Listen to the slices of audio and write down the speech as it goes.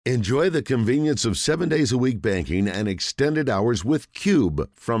Enjoy the convenience of 7 days a week banking and extended hours with Cube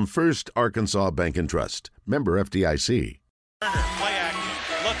from First Arkansas Bank and Trust. Member FDIC. Stoerner, play action,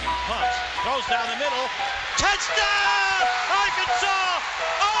 looking, punts, throws down the middle. Touchdown, Arkansas!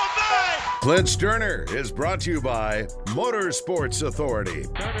 Oh, my! Clint Stoerner is brought to you by Motorsports Authority.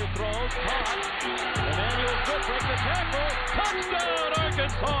 Stoerner throws, caught. Emmanuel Good breaks the tackle. Touchdown,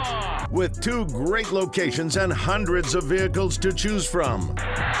 Arkansas! With 2 great locations and hundreds of vehicles to choose from.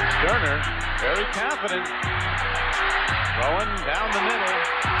 Stoerner, very confident. Throwing down the middle.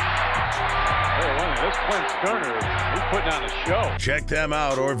 This Clint Stoerner, he's putting on a show. Check them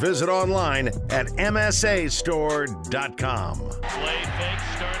out or visit online at msastore.com. Play fake,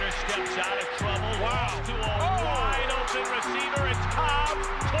 Stoerner steps out of trouble. Wow. To a wide open receiver. It's Cobb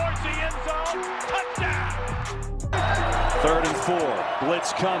towards the end zone. Touchdown! 3rd and 4.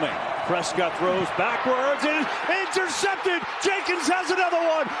 Blitz coming. Prescott throws backwards and intercepted. Jenkins has another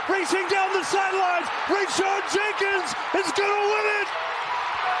one. Racing down the sidelines. Rayshon Jenkins is going to win it.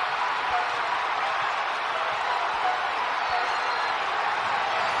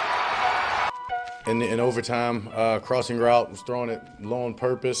 In overtime, crossing route, was throwing it low on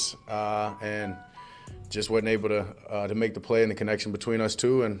purpose, and just wasn't able to make the play and the connection between us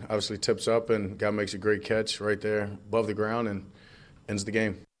two, and obviously tips up, and guy makes a great catch right there above the ground and ends the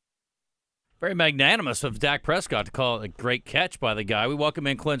game. Very magnanimous of Dak Prescott to call it a great catch by the guy. We welcome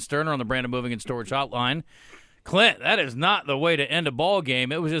in Clint Stoerner on the Brandon Moving and Storage Hotline. Clint, that is not the way to end a ball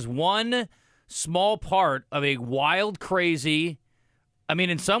game. It was just one small part of a wild, crazy,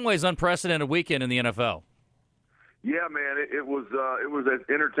 in some ways unprecedented weekend in the NFL. Yeah, man, it was as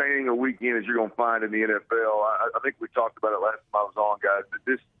entertaining a weekend as you're going to find in the NFL. I think we talked about it last time I was on, guys.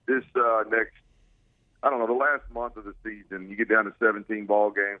 This next, I don't know, the last month of the season, you get down to 17 ball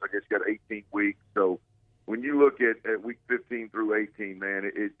games. I guess you got 18 weeks. So when you look at week 15 through 18, man,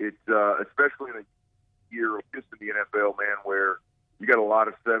 it's especially in a year just in the NFL, man, where you got a lot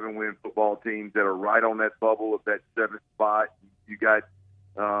of 7-win football teams that are right on that bubble of that 7th spot. You got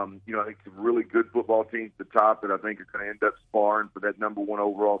I think some really good football teams at the top that I think are going to end up sparring for that number 1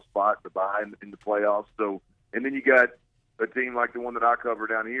 overall spot behind in the playoffs. So, and then you got a team like the one that I cover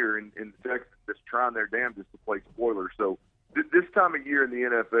down here in Texas that's trying their damnedest to play spoilers. So this time of year in the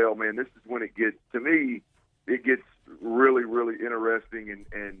NFL, man, this is when it gets, to me, it gets really, really interesting,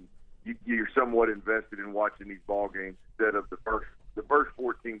 and you're somewhat invested in watching these ball games instead of the first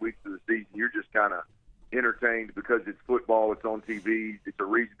 14 weeks of the season. You're just kind of entertained because it's football, it's on TV, it's a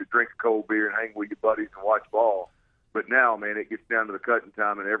reason to drink a cold beer and hang with your buddies and watch ball. But now, man, it gets down to the cutting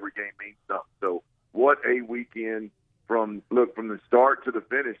time, and every game means something. So what a weekend from the start to the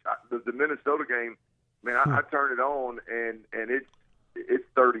finish. The Minnesota game, man, I turn it on, and it's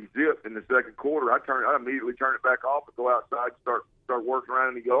 30 zip in the second quarter. I immediately turn it back off and go outside and start working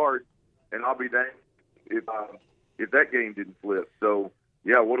around in the yard, and I'll be dang if that game didn't flip. So,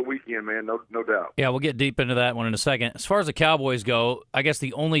 yeah, what a weekend, man, no doubt. Yeah, we'll get deep into that one in a second. As far as the Cowboys go, I guess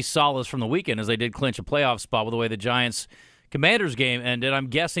the only solace from the weekend is they did clinch a playoff spot with the way the Giants-Commanders game ended. I'm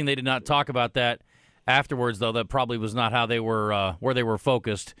guessing they did not talk about that afterwards, though. That probably was not how they were where they were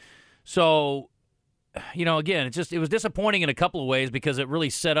focused. So, again, it was disappointing in a couple of ways because it really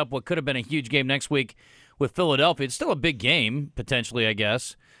set up what could have been a huge game next week with Philadelphia. It's still a big game, potentially, I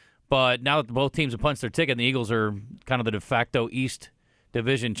guess. But now that both teams have punched their ticket and the Eagles are kind of the de facto East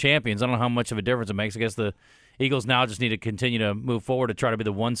Division champions, I don't know how much of a difference it makes. I guess the Eagles now just need to continue to move forward to try to be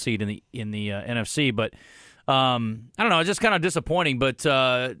the 1 seed in the NFC. But I don't know, it's just kind of disappointing. But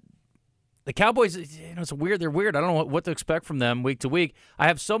the Cowboys, it's weird. They're weird. I don't know what to expect from them week to week. I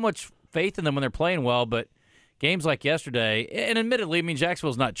have so much faith in them when they're playing well, but games like yesterday, and admittedly,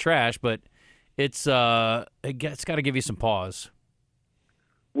 Jacksonville's not trash, but it's got to give you some pause.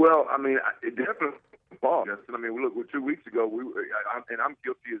 Well, it definitely pause. Look, 2 weeks ago, and I'm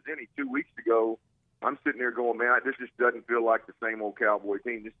guilty as any. 2 weeks ago, I'm sitting there going, man, this just doesn't feel like the same old Cowboy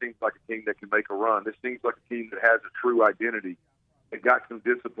team. This seems like a team that can make a run. This seems like a team that has a true identity. They got some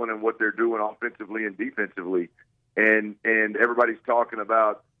discipline in what they're doing offensively and defensively, and everybody's talking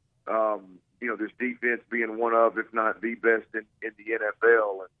about this defense being one of, if not the best in the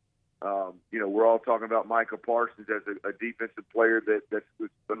NFL. And we're all talking about Micah Parsons as a defensive player that's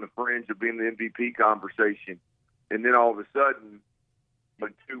on the fringe of being the MVP conversation. And then all of a sudden,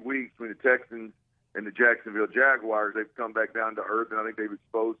 in 2 weeks, between the Texans and the Jacksonville Jaguars, they've come back down to earth, and I think they've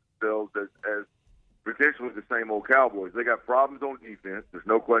exposed themselves as potentially the same old Cowboys. They got problems on defense. There's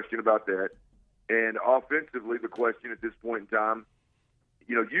no question about that. And offensively, the question at this point in time,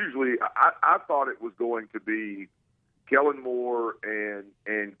 usually I thought it was going to be Kellen Moore and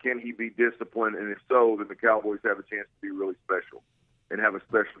can he be disciplined? And if so, then the Cowboys have a chance to be really special. and have a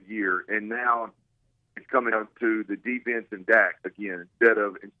special year. And now it's coming down to the defense and Dak again, instead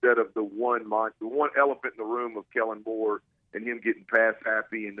of the one elephant in the room of Kellen Moore and him getting pass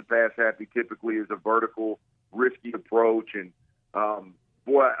happy. And the pass happy typically is a vertical, risky approach. And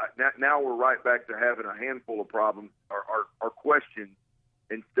now we're right back to having a handful of problems or questions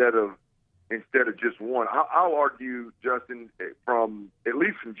instead of just one. I'll argue, Justin, at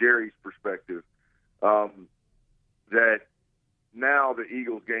least from Jerry's perspective, that now the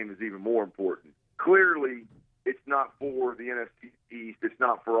Eagles game is even more important. Clearly, it's not for the NFC East. It's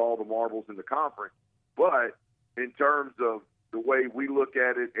not for all the marbles in the conference. But in terms of the way we look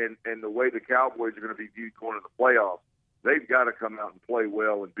at it and the way the Cowboys are going to be viewed going into the playoffs, they've got to come out and play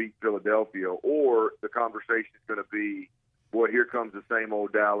well and beat Philadelphia, or the conversation is going to be, boy, here comes the same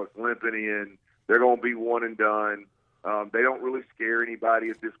old Dallas limping in. They're going to be one and done. They don't really scare anybody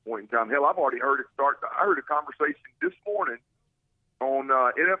at this point in time. Hell, I've already heard it start. I heard a conversation this morning on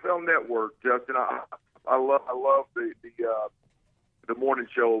NFL Network, Justin. I love the morning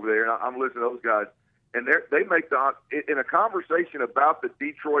show over there, and I'm listening to those guys. And they make in a conversation about the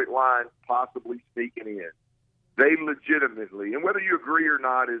Detroit Lions possibly sneaking in. They legitimately, and whether you agree or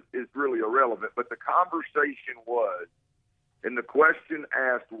not is really irrelevant, but the conversation was, and the question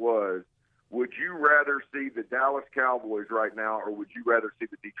asked was, would you rather see the Dallas Cowboys right now, or would you rather see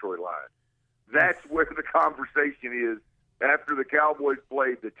the Detroit Lions? That's where the conversation is after the Cowboys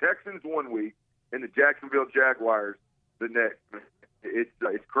played the Texans one week and the Jacksonville Jaguars the next.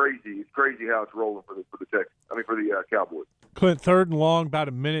 It's crazy. It's crazy how it's rolling for the Texans. For the Cowboys. Clint, 3rd and long, about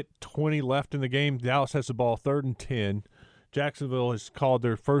a minute 20 left in the game. Dallas has the ball, 3rd and 10. Jacksonville has called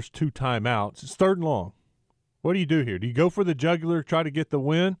their first 2 timeouts. It's 3rd and long. What do you do here? Do you go for the jugular, try to get the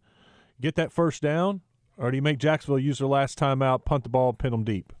win, get that first down, or do you make Jacksonville use their last timeout, punt the ball, pin them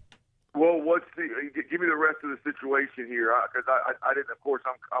deep? Well, give me the rest of the situation here, because I didn't. Of course,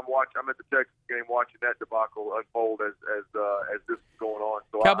 I'm at the Texas game watching that debacle unfold as this is going on.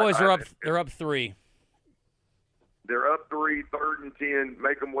 So Cowboys are up. They're up 3. They're up 3, 3rd and 10.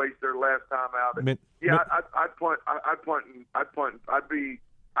 Make them waste their last time out. I'd punt. I'd run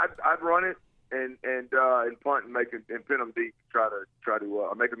it and punt and make it and pin them deep. Try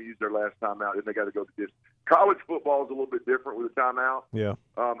to make them use their last time out. Then they got to go the distance. College football is a little bit different with a timeout. Yeah.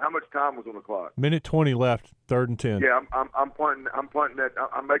 How much time was on the clock? Minute 20 left. 3rd and 10. Yeah, I'm punting that.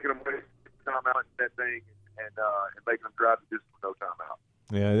 I'm making them waste time out in that thing and making them drive the distance with no timeout.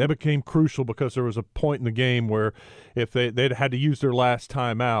 Yeah, that became crucial because there was a point in the game where if they'd had to use their last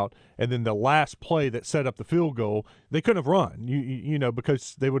timeout, and then the last play that set up the field goal, they couldn't have run,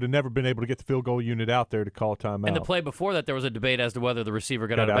 because they would have never been able to get the field goal unit out there to call timeout. And the play before that, there was a debate as to whether the receiver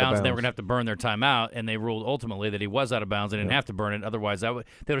got out of bounds, and they were going to have to burn their timeout, and they ruled ultimately that he was out of bounds and didn't have to burn it. Otherwise, they would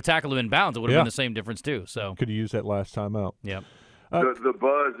have tackled him in bounds. It would have been the same difference too. So could have used that last timeout. Yeah. The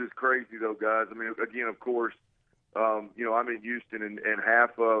buzz is crazy though, guys. Again, of course. I'm in Houston, and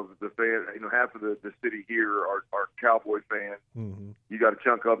half of the half of the city here are Cowboy fans. Mm-hmm. You got a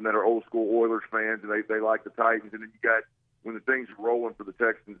chunk of them that are old school Oilers fans, and they like the Titans. And then you got, when the things are rolling for the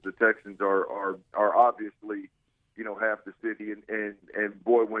Texans are obviously, half the city. And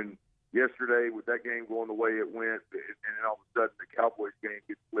boy, when yesterday with that game going the way it went, and then all of a sudden the Cowboys game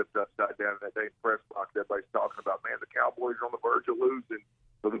gets flipped upside down in that day in press box, everybody's talking about, man, the Cowboys are on the verge of losing.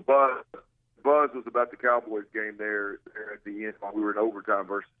 So the buzz was about the Cowboys game there at the end while we were in overtime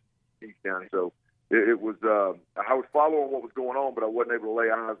versus East County. So it was I was following what was going on, but I wasn't able to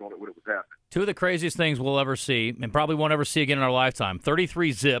lay eyes on it when it was happening. 2 of the craziest things we'll ever see, and probably won't ever see again in our lifetime.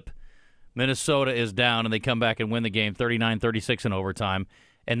 33-zip, Minnesota is down, and they come back and win the game 39-36 in overtime.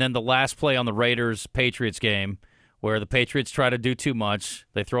 And then the last play on the Raiders-Patriots game, where the Patriots try to do too much.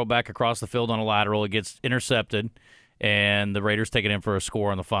 They throw it back across the field on a lateral. It gets intercepted, and the Raiders take it in for a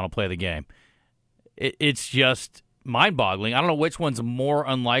score on the final play of the game. It's just mind-boggling. I don't know which one's more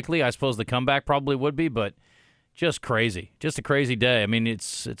unlikely. I suppose the comeback probably would be, but just crazy. Just a crazy day.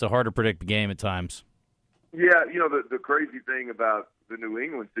 It's a hard to predict game at times. Yeah, the crazy thing about the New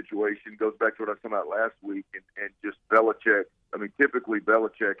England situation goes back to what I was talking about last week, and just Belichick. Typically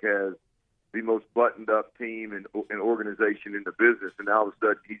Belichick has the most buttoned-up team and organization in the business, and now all of a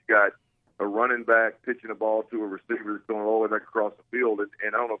sudden he's got a running back pitching a ball to a receiver that's going all the way back across the field.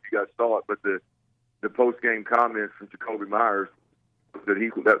 And I don't know if you guys saw it, but the post-game comments from Jacoby Myers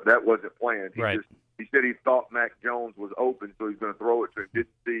that wasn't planned. He said he thought Mac Jones was open, so he's going to throw it to him. Didn't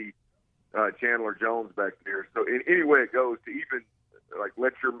see Chandler Jones back there. So any way it goes, to even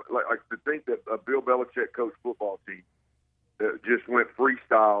to think that a Bill Belichick coached football team just went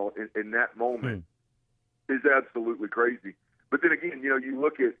freestyle in that moment is absolutely crazy. But then again, you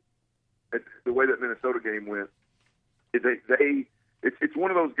look at the way that Minnesota game went. They it's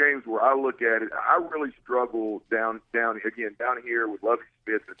one of those games where I look at it. I really struggle down here with Lovie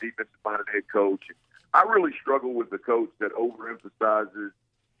Smith, the defensive-minded head coach. I really struggle with the coach that overemphasizes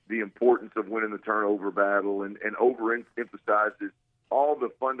the importance of winning the turnover battle and overemphasizes all the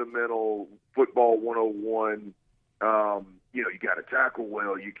fundamental football 101. You got to tackle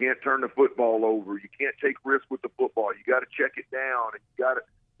well. You can't turn the football over. You can't take risks with the football. You got to check it down. And you got to,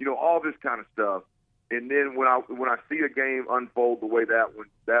 all this kind of stuff. And then when I see a game unfold the way that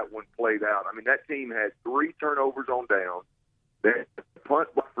one played out, I mean, that team had 3 turnovers on down. They had a punt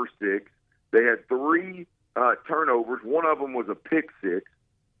for 6. They had 3 turnovers. One of them was a pick 6,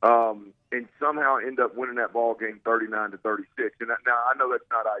 and somehow end up winning that ball game 39-36. And now I know that's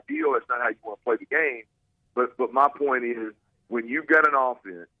not ideal. That's not how you want to play the game. But my point is, when you've got an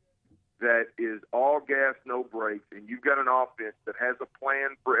offense that is all gas, no brakes, and you've got an offense that has a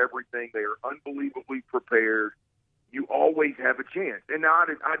plan for everything, they are unbelievably prepared, you always have a chance. And now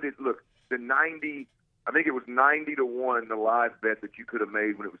I did look, the 90, I think it was 90-1, the live bet that you could have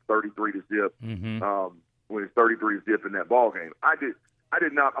made when it was 33-0. Mm-hmm. When it's 33-0 in that ball game. I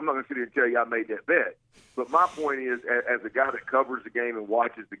did not. I'm not going to sit here and tell you I made that bet. But my point is, as a guy that covers the game and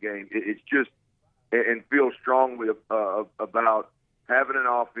watches the game, it's just and feels strongly about having an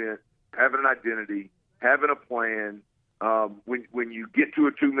offense, having an identity, having a plan. When you get to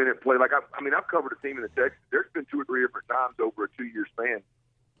a 2-minute play, like I've covered a team in the Texas. There's been 2 or 3 different times over a 2-year span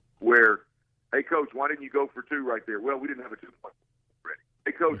where, hey coach, why didn't you go for 2 right there? Well, we didn't have a 2-point ready.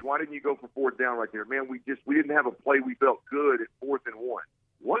 Hey coach, why didn't you go for 4th down right there? Man, we didn't have a play. We felt good at 4th and 1.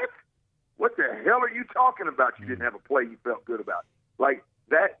 What? What the hell are you talking about? You didn't have a play you felt good about. Like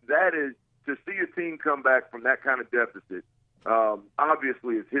that is, to see a team come back from that kind of deficit,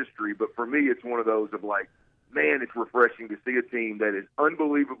 obviously it's history, but for me it's one of those of like, man, it's refreshing to see a team that is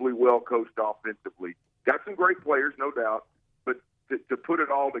unbelievably well coached offensively. Got some great players, no doubt, but to put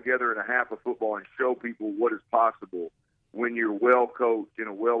it all together in a half of football and show people what is possible when you're well coached in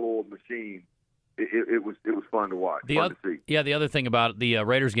a well-oiled machine, it was fun to watch, fun to see. Yeah, the other thing about the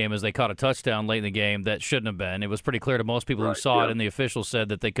Raiders game is they caught a touchdown late in the game that shouldn't have been. It was pretty clear to most people who saw it, and the officials said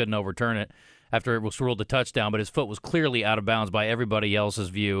that they couldn't overturn it after it was ruled a touchdown, but his foot was clearly out of bounds by everybody else's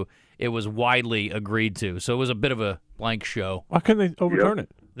view. It was widely agreed to, so it was a bit of a blank show. Why couldn't they overturn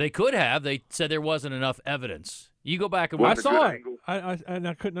it? They could have. They said there wasn't enough evidence. You go back and I watch. saw it.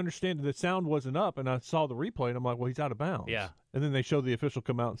 I couldn't understand it. The sound wasn't up, and I saw the replay, and I'm like, well, he's out of bounds. Yeah. And then they showed the official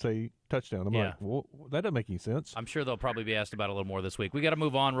come out and say touchdown. I'm like, well, that doesn't make any sense. I'm sure they'll probably be asked about it a little more this week. We got to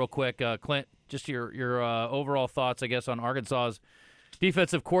move on real quick. Clint, just your overall thoughts, I guess, on Arkansas's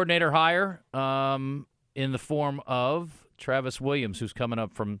defensive coordinator hire in the form of Travis Williams, who's coming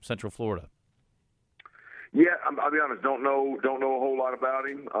up from Central Florida. Yeah, I'll be honest. Don't know a whole lot about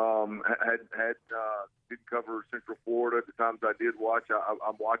him. Didn't cover Central Florida at the times I did watch.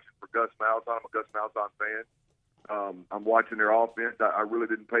 I'm watching for Gus Malzahn. I'm a Gus Malzahn fan. I'm watching their offense. I really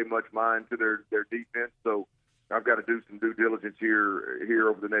didn't pay much mind to their defense, so I've got to do some due diligence here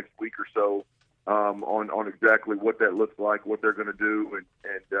over the next week or so on exactly what that looks like, what they're going to do,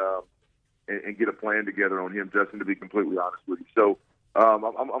 and get a plan together on him, Justin. To be completely honest with you, so. I'm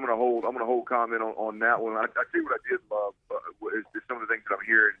going to hold comment on that one. I see what I did love is some of the things that I'm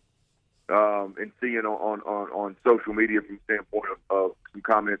hearing and seeing on social media from the standpoint of some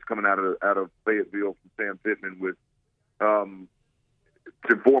comments coming out of Fayetteville from Sam Pittman with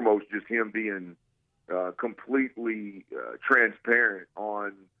to foremost just him being completely transparent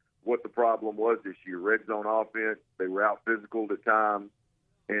on what the problem was this year. Red zone offense, they were out physical at times,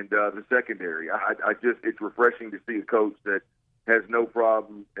 and the secondary. It's refreshing to see a coach that has no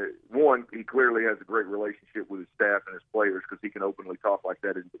problem. One, he clearly has a great relationship with his staff and his players because he can openly talk like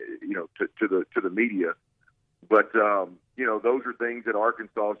that, to the media. But those are things that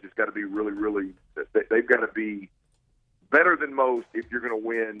Arkansas has just got to be really, really. They've got to be better than most if you're going to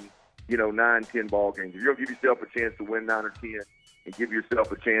win, 9, 10 ball games. If you're going to give yourself a chance to win 9 or 10, and give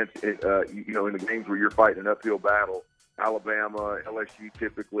yourself a chance, in the games where you're fighting an uphill battle. Alabama, LSU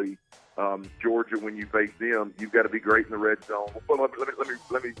typically, Georgia, when you face them, you've got to be great in the red zone. Well,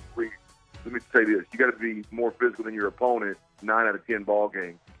 let me say this: you got to be more physical than your opponent 9 out of 10 ball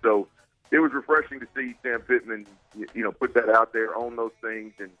games. So it was refreshing to see Sam Pittman, put that out there, own those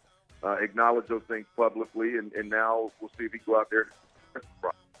things, and acknowledge those things publicly. And now we'll see if he can go out there.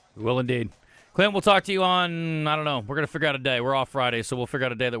 We will indeed. Clint, we'll talk to you on, I don't know, we're going to figure out a day. We're off Friday, so we'll figure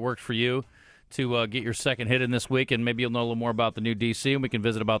out a day that works for you to get your second hit in this week, and maybe you'll know a little more about the new DC, and we can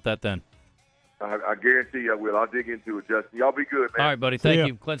visit about that then. I guarantee you I will. I'll dig into it, Justin. Y'all be good, man. All right, buddy. Thank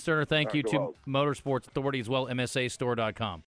you. Clint Stoerner, thank you to Motorsports Authority as well, MSAstore.com.